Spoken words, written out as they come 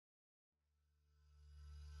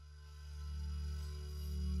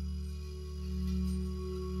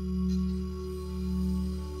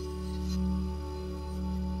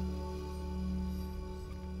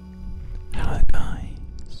Hi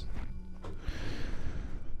guys,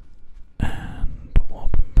 and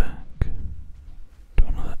welcome back to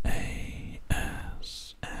another ASMR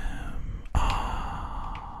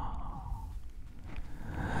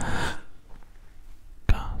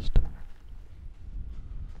cast.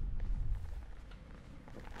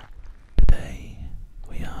 Today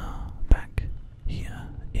we are back here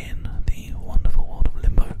in the wonderful world of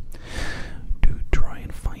Limbo to try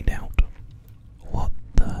and find out what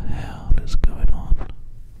the hell is going on,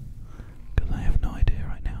 because I have no idea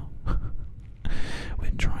right now.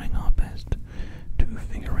 We're trying our best to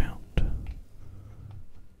figure out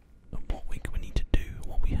what we need to do,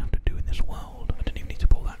 what we have to do in this world. I don't even need to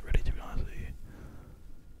pull that really, to be honest with you.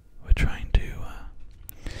 We're trying to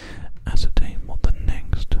ascertain what the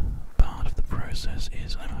next part of the process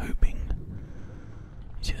is. I'm hoping.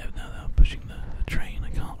 You see, now they're pushing the train.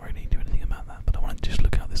 I can't really do anything about that, but I want to just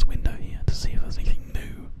look out this window here to see if there's anything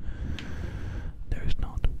new. There is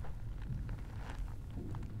not.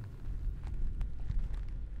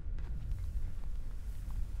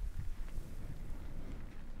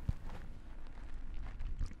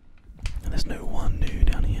 And there's no one new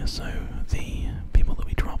down here, so the people that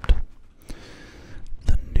we dropped,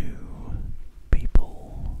 the new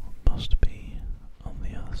people must be on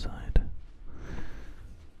the other side.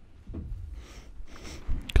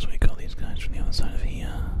 Because we got these guys from the other side of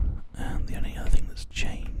here, and the only other thing that's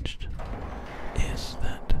changed is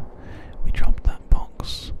that we dropped that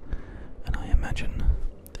box, and I imagine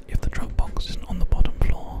that if the drop box isn't on the bottom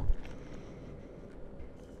floor,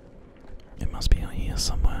 it must be out here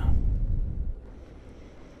somewhere.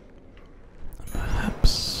 And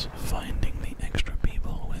perhaps finding the extra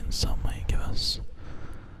people will in some way give us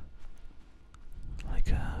like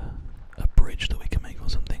a bridge that we can make or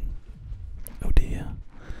something. Oh dear.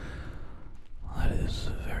 That is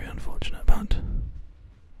very unfortunate, but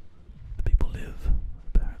the people live,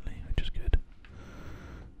 apparently, which is good.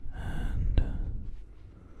 And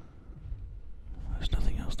there's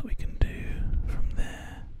nothing else that we can do from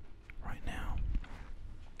there right now.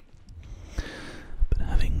 But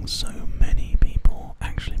having so many people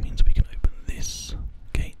actually means we can open this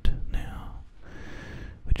gate now,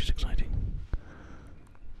 which is exciting.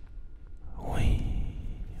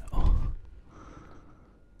 Oh.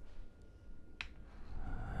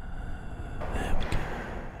 There we go.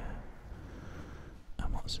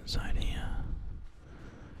 And what's inside here?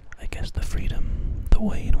 I guess the freedom, the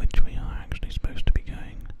way in which we are actually supposed to be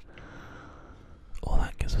going. All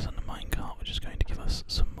that gives us a minecart, which is going to give us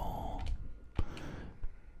some more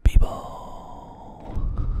people.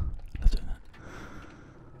 Let's do that.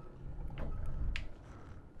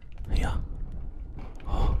 Yeah.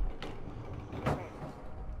 Oh.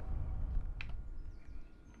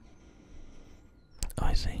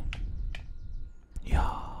 I see.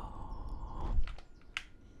 Yeah.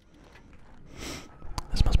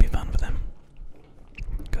 This must be fun for them.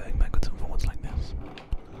 Going backwards and forwards like this.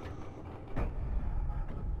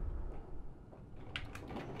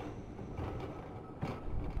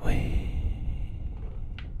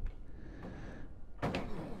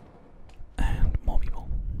 And more people.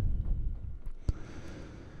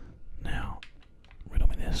 Now, riddle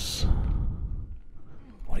me this.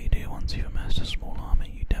 What do you do once you've amassed a small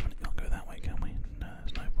army? You definitely can't go that way, can we? No,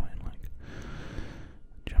 there's no point in, like,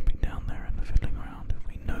 jumping down there and fiddling around if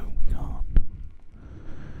we know we can't.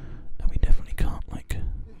 And we definitely can't, like,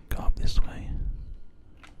 go up this way.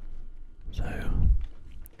 So,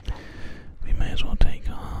 we may as well take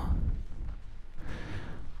our,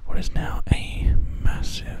 what is now a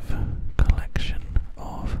massive collection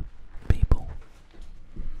of people.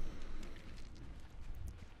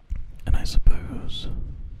 And I suppose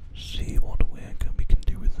see what we can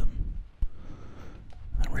do with them.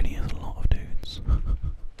 That really is a lot of dudes.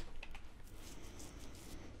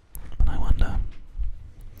 But I wonder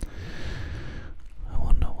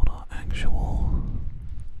what our actual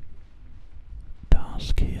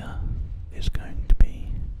task here is going to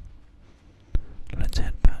be. Let's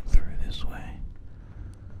head back through this way,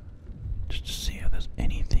 just to see if there's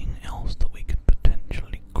anything else that we could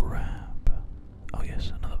potentially grab. Oh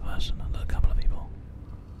yes, another person, another couple of people.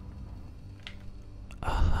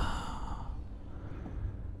 Aha!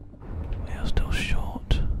 We are still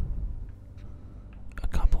short a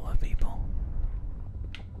couple of people.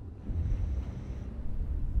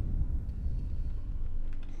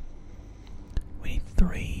 We need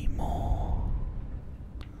 3 more.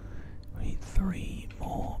 We need 3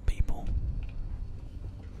 more people.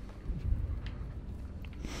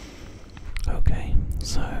 Okay,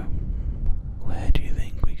 so where do you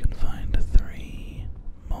think we can find 3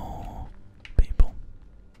 more people?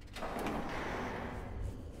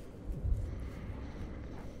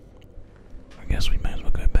 guess we may as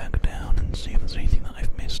well go back down and see if there's anything that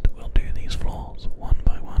I've missed. We'll do these floors one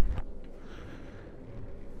by one,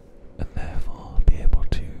 and therefore be able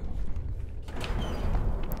to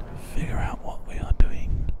figure out what we are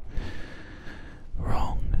doing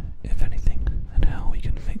wrong, if anything, and how we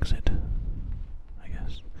can fix it, I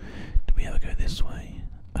guess. Did we ever go this way?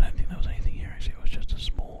 I don't think there was anything here actually. It was just a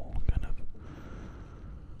small bit of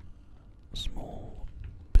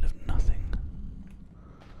nothing.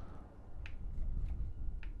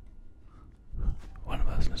 One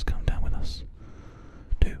person has come down with us.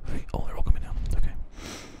 2, 3. Oh, they're all coming down. Okay.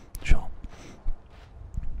 Sure.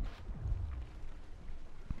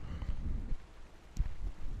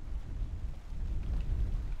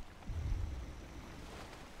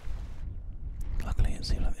 Luckily, it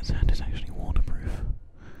seems like this hat is actually waterproof.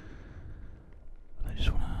 But I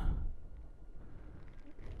just want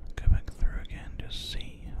to go back through again, just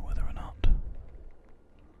see whether or not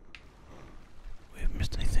we've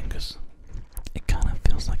missed anything, because it kind of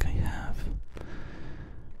feels like I have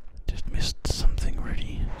just missed something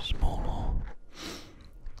really small, or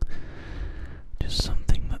just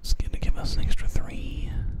something that's going to give us an extra 3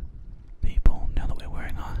 people now that we're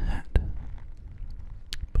wearing our hat.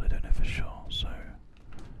 But I don't know for sure, so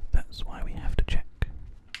that's why we have to check.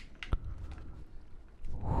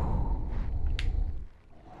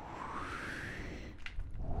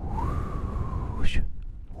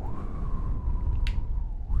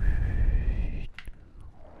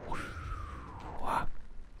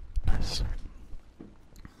 Nice.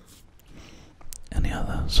 Any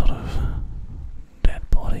other sort of dead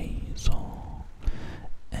bodies or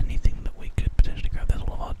anything that we could potentially grab? There's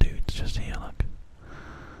all of our dudes just here, look.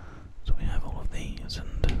 So we have all of these,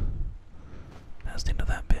 and that's the end of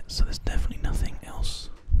that bit, so there's definitely nothing else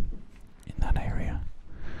in that area.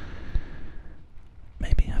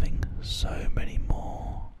 Maybe having so many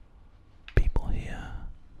more people here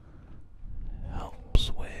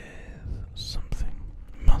helps with something.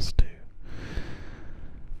 Must do.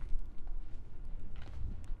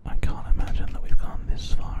 I can't imagine that we've gone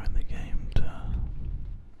this far in the game to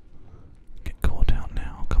get caught out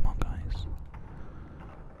now. Come on, guys.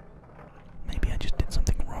 Maybe I just did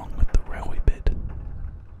something wrong with the railway bit.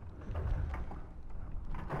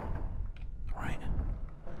 Right?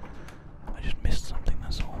 I just missed something,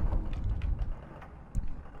 that's all.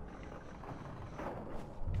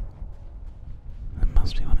 That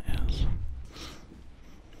must be what it is.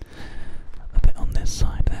 A bit on this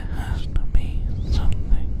side, there has to be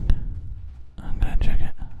something. I'm gonna check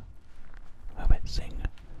it. Oh, wait, seeing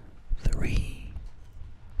 3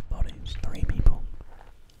 bodies, 3 people.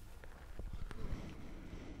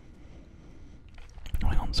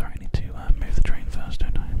 Hang on, sorry, I need to move the train first,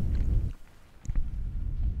 don't I?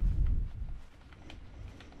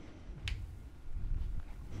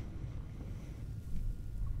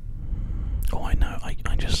 Oh, I know, I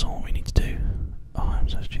just saw what we need to do. Oh, I'm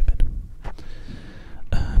so stupid.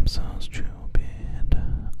 I'm so stupid.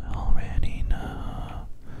 I already know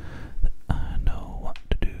that I know what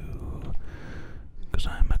to do. 'Cause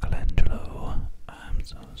I'm Michelangelo. I'm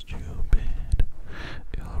so stupid.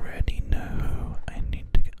 You already know I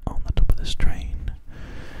need to get on the top of this train,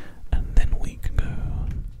 and then we can go.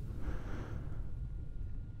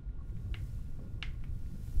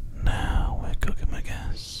 Now we're cooking with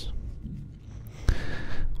gas.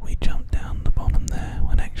 We jump down the bottom there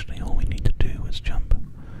when actually all we need to do is jump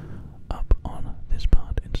up on this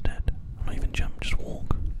part instead. Not even jump, just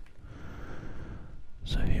walk.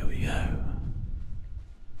 So here we go.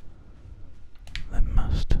 Then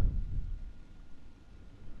must.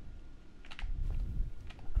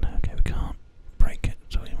 No, okay, we can't break it,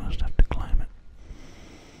 so we must have to climb it.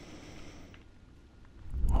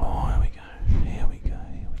 Oh, here we go, here we go,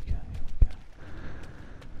 here we go, here we go.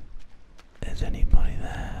 Is anybody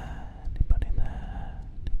there? Anybody there?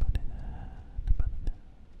 Anybody there? Anybody there?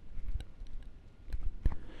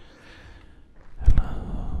 Hello,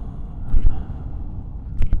 hello,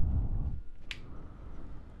 hello.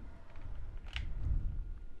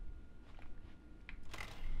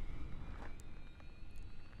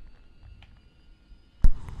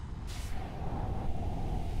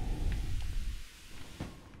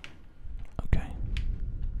 Okay.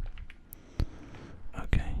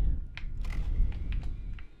 Okay.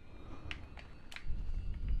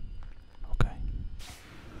 Okay.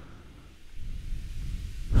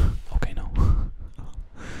 Okay, no. I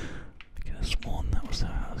could have sworn that was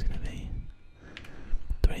how I was going to be.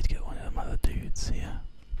 Do I need to get one of them other dudes here?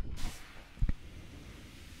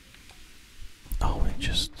 Oh, it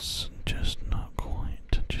just not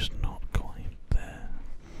quite, just not quite there.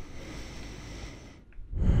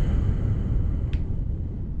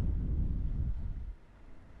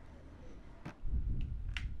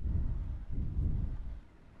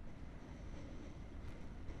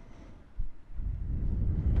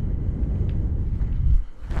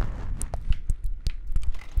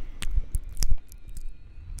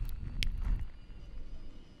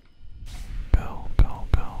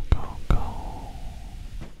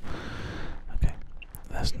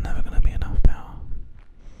 That's never going to be enough power.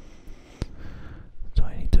 So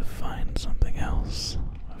I need to find something else.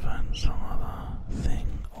 Find some other thing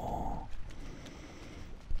or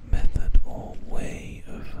method or way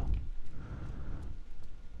of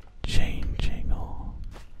changing or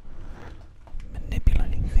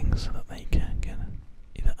manipulating things so that they can get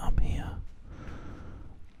either up here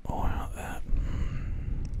or out there.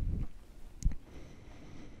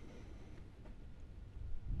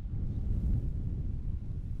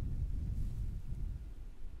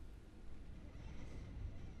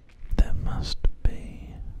 There must be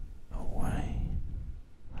a way.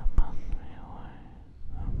 There must be a way.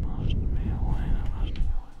 There must be a way. There must be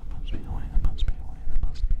a way. There must be a way. There must be a way. There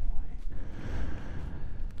must be a way.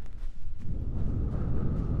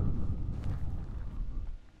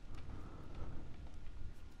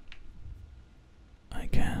 I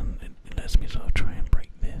can. It lets me sort of try and break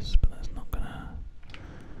this, but that's not gonna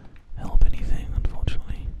help anything,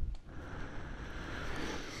 unfortunately.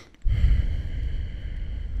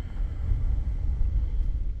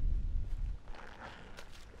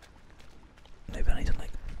 Maybe I need to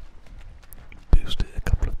like boost it a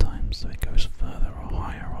couple of times so it goes further or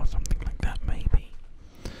higher or something like that, maybe.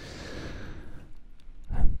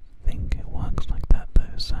 I don't think it works like that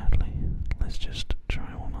though, sadly. Let's just try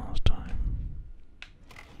one last time.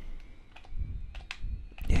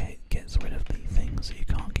 Yeah, it gets rid of the thing so you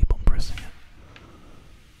can't keep on pressing it.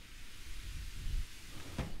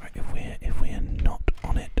 Right, if we're not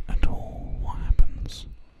on it at all, what happens?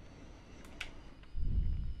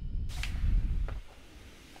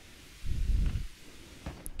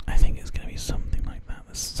 I think it's going to be something like that.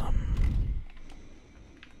 There's some...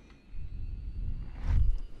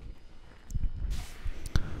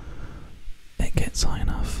 It gets high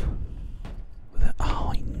enough. With it.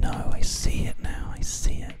 Oh, I know. I see it now. I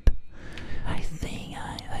see it. I see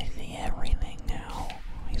everything now.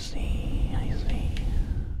 I see.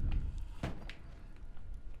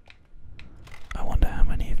 I wonder how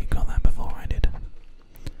many of you got that before I did.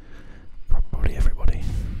 Probably everybody.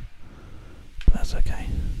 But that's okay.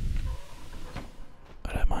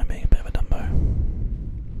 I don't mind being a bit of a Dumbo.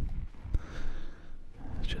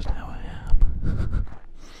 It's just how I am.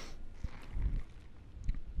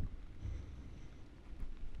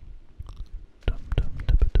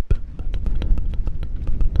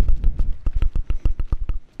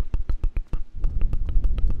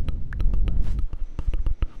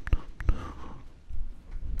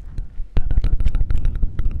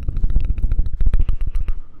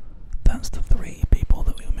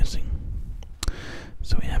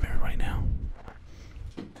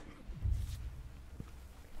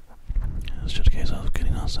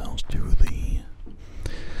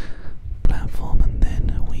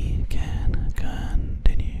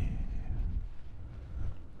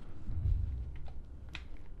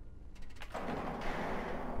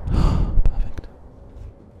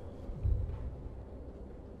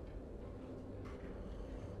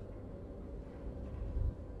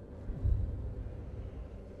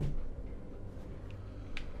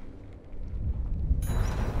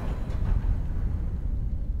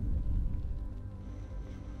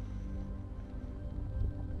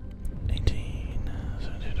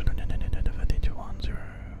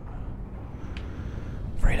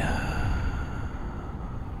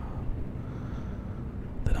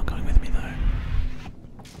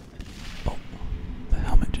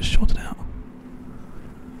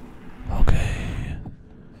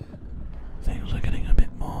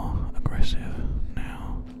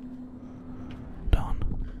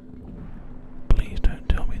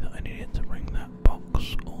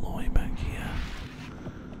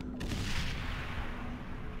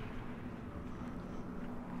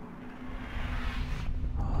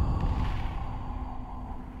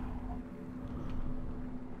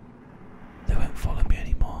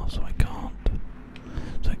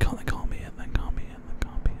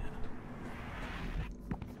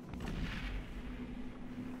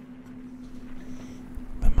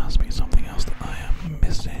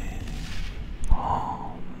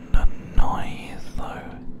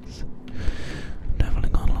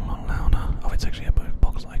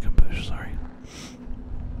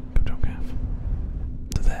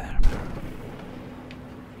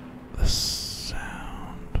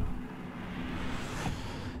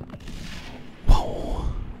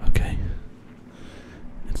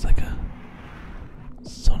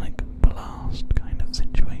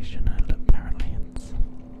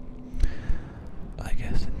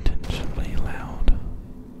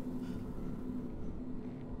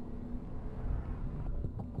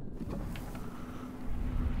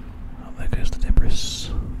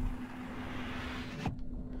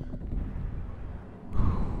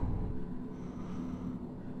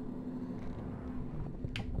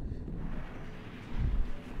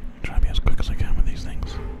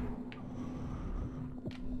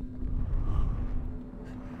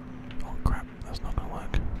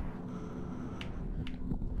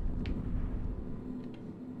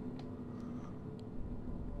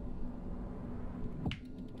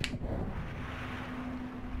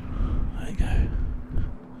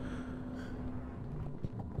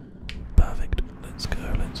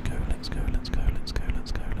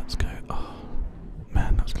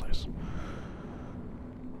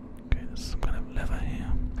 some kind of lever here.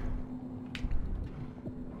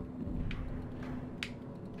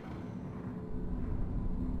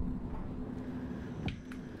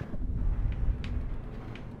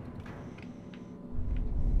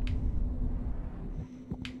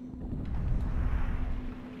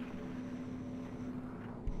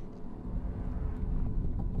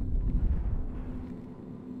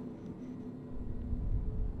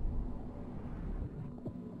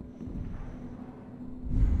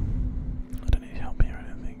 I don't need help here, I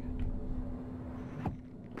don't think.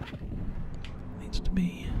 Needs to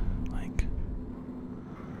be like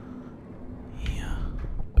here,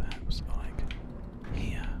 perhaps, or like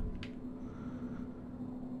here.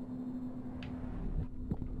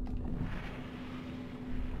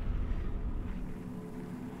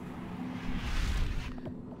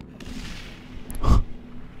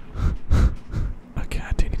 Okay,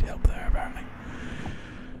 I do need help there apparently.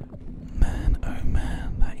 Man, oh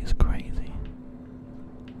man, that is crazy.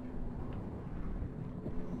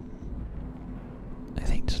 I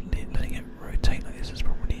think just letting it rotate like this is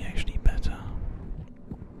probably actually better.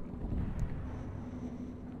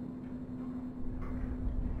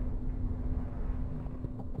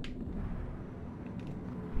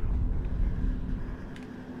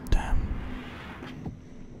 Damn.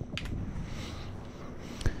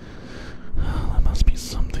 Oh, there must be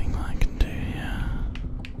something I can do here.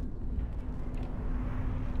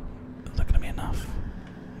 Is that going to be enough?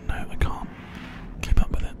 No, I can't keep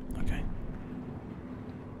up with it. Okay.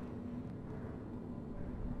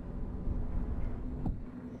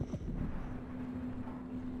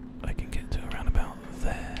 I can get to around about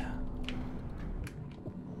there.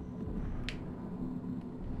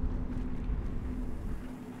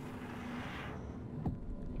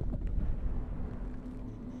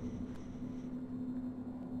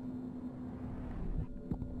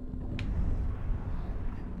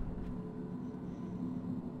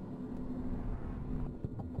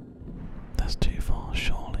 That's too far,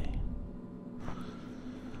 surely.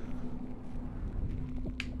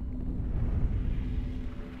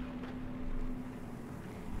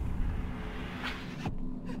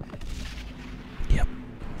 Yep,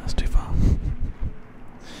 that's too far.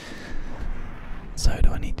 So do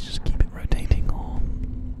I need to just keep it rotating, or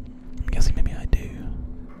I'm guessing maybe I do.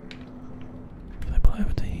 If I pull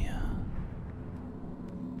over to here,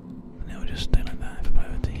 then it'll just stay like that. If I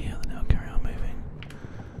pull over to here, then it'll carry on moving.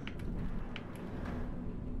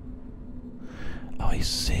 Oh, I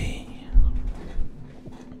see.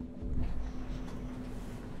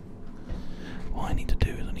 What I need to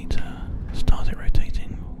do is I need to start it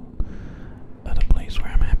rotating at a place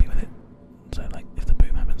where I'm happy with it. So like if the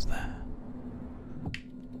boom happens there.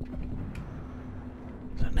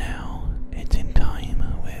 So now it's in time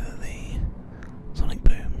with the sonic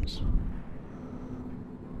booms.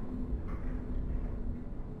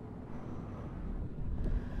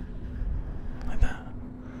 Like that.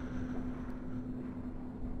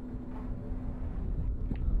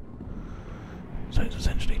 So it's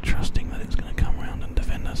essentially trusting that it's going to come around and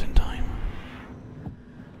defend us in time.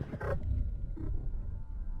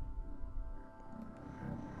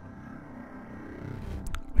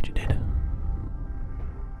 Which it did.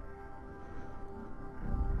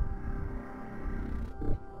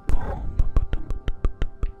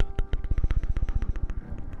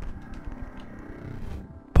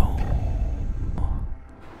 Boom.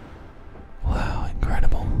 Wow,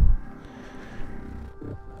 incredible.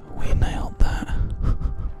 We nailed that.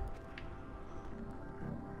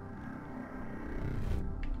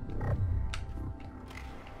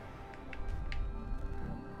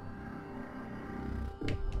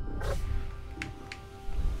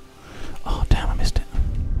 Oh damn, I missed it.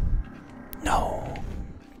 No.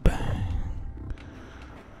 Bang.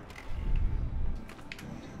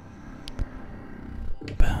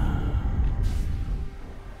 Bang.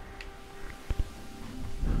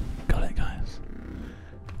 Got it, guys.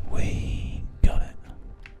 We got it.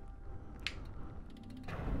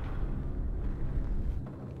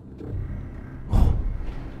 Oh,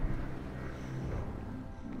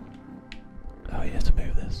 oh he has to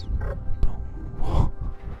move this. Oh.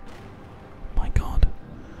 My god.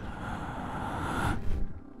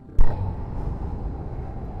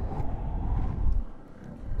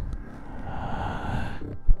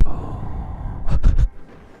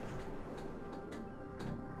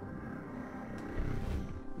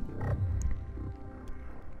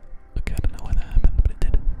 Okay, I don't know why that happened, but it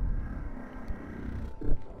did.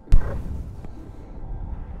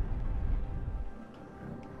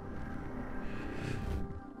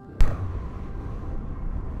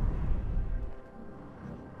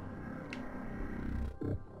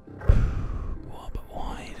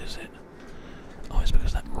 it's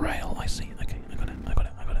because that rail, I see. Okay, I got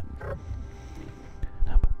it.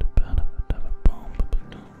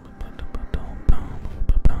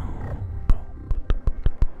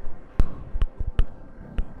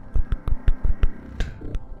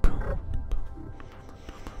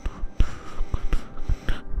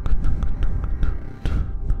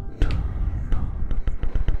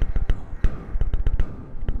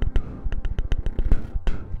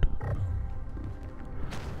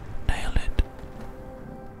 Nail it.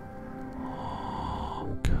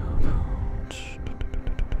 Oh, come on.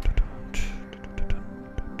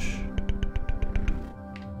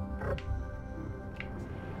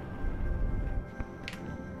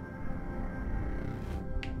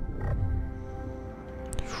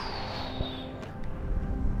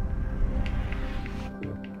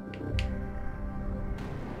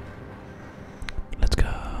 Let's go.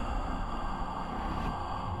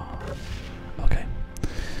 Okay.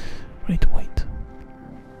 We need to wait.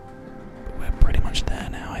 But we're pretty much there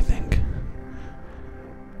now, I think.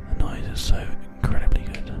 The noise is so incredibly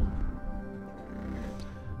good.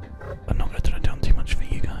 I'm not going to turn it down too much for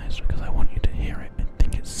you guys because I want you to hear it. I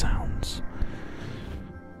think it sounds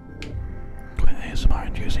quite ASMR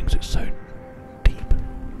inducing because it's so deep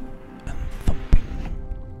and thumping.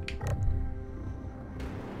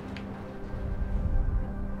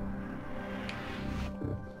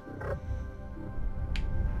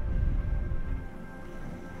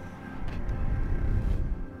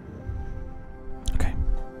 Okay.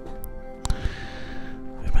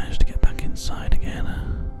 We've managed to get back inside again,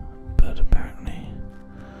 but apparently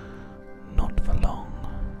not for long.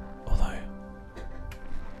 Although,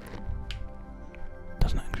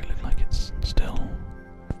 doesn't actually look like it's still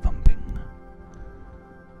thumping.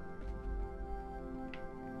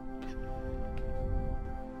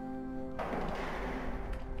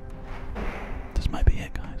 This might be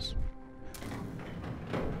it, guys.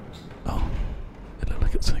 Oh, it looked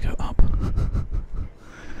like it's gonna go up.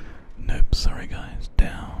 Nope, sorry guys.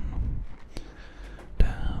 Down.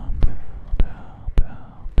 Down, down,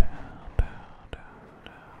 down, down, down, down,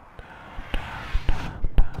 down,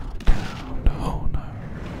 down, down. Oh no.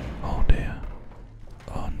 Oh dear.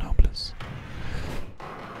 Oh no, please.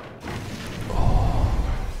 Oh.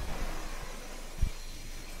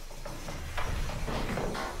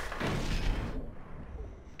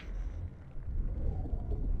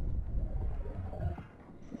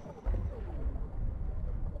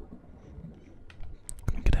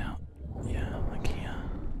 Can we get out? Yeah, like here.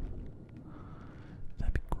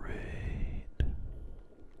 That'd be great.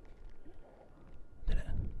 Did it?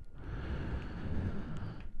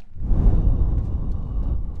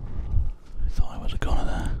 I thought I was a goner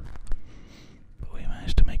there, but we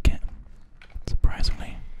managed to make it,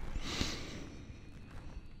 surprisingly.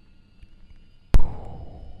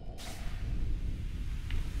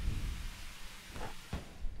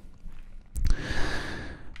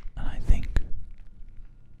 And I think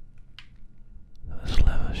this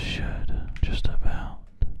lever should just about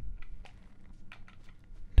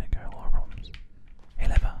take care of all our problems. Hey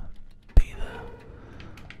lever, be there.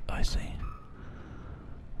 I see.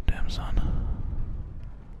 Damn son.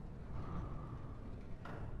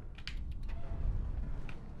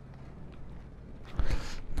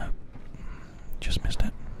 Nope. Just missed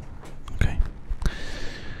it. Okay.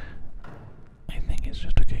 I think it's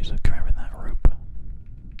just a case of grabbing that rope.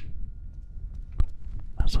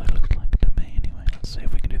 That's what it looks like to me anyway. Let's see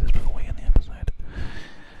if we can do this before we end the episode.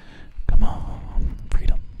 Come on,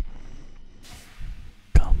 freedom.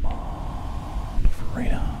 Come on,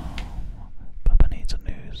 freedom. Papa needs a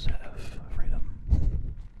new set of freedom.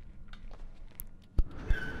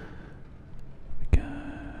 Here we go.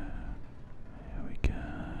 Here we go.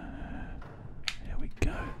 Here we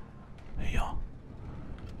go. Here you are.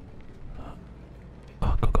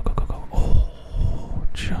 Oh, go. Oh,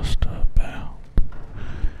 just about.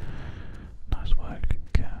 Nice work,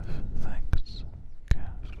 Gav. Thanks, Gav.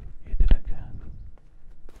 You did it, Gav.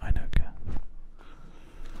 I know, Gav.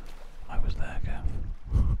 I was there, Gav.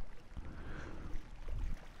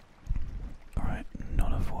 Alright,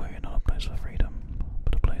 not a void, not a place for freedom,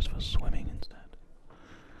 but a place for swimming instead.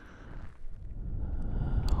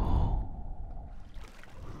 Oh.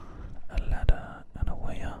 A ladder and a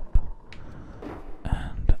way up.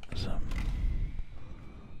 And some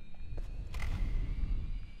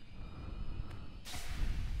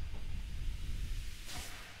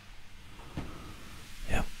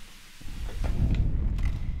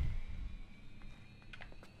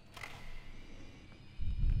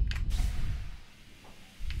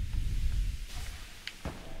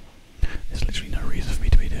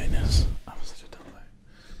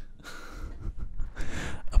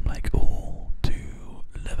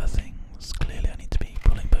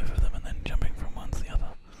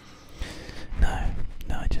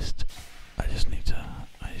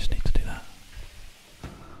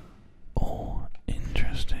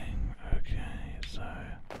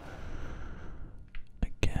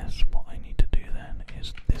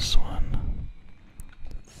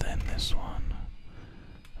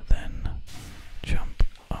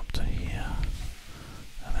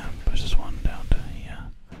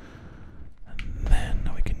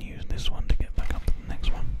this one to get back up to the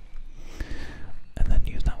next one. And then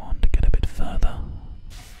use that one to get a bit further.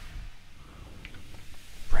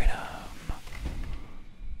 Freedom!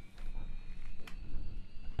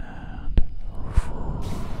 And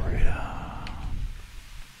freedom!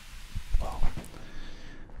 Well,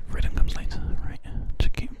 freedom comes later, right?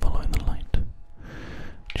 Just keep following the light.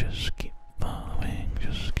 Just keep following,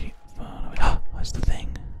 just keep following. Ah, that's the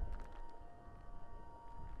thing.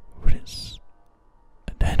 But it's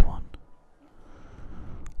a dead one.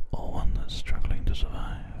 Or one that's struggling to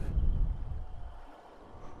survive.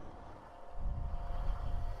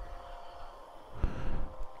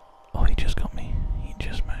 Oh, he just got me. He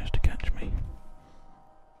just managed to catch me.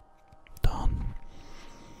 Done.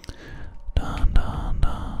 Done, done,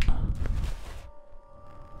 done.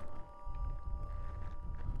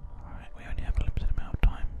 Alright, we only have a limited amount of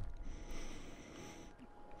time.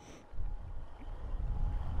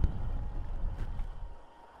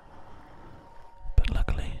 But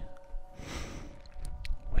luckily,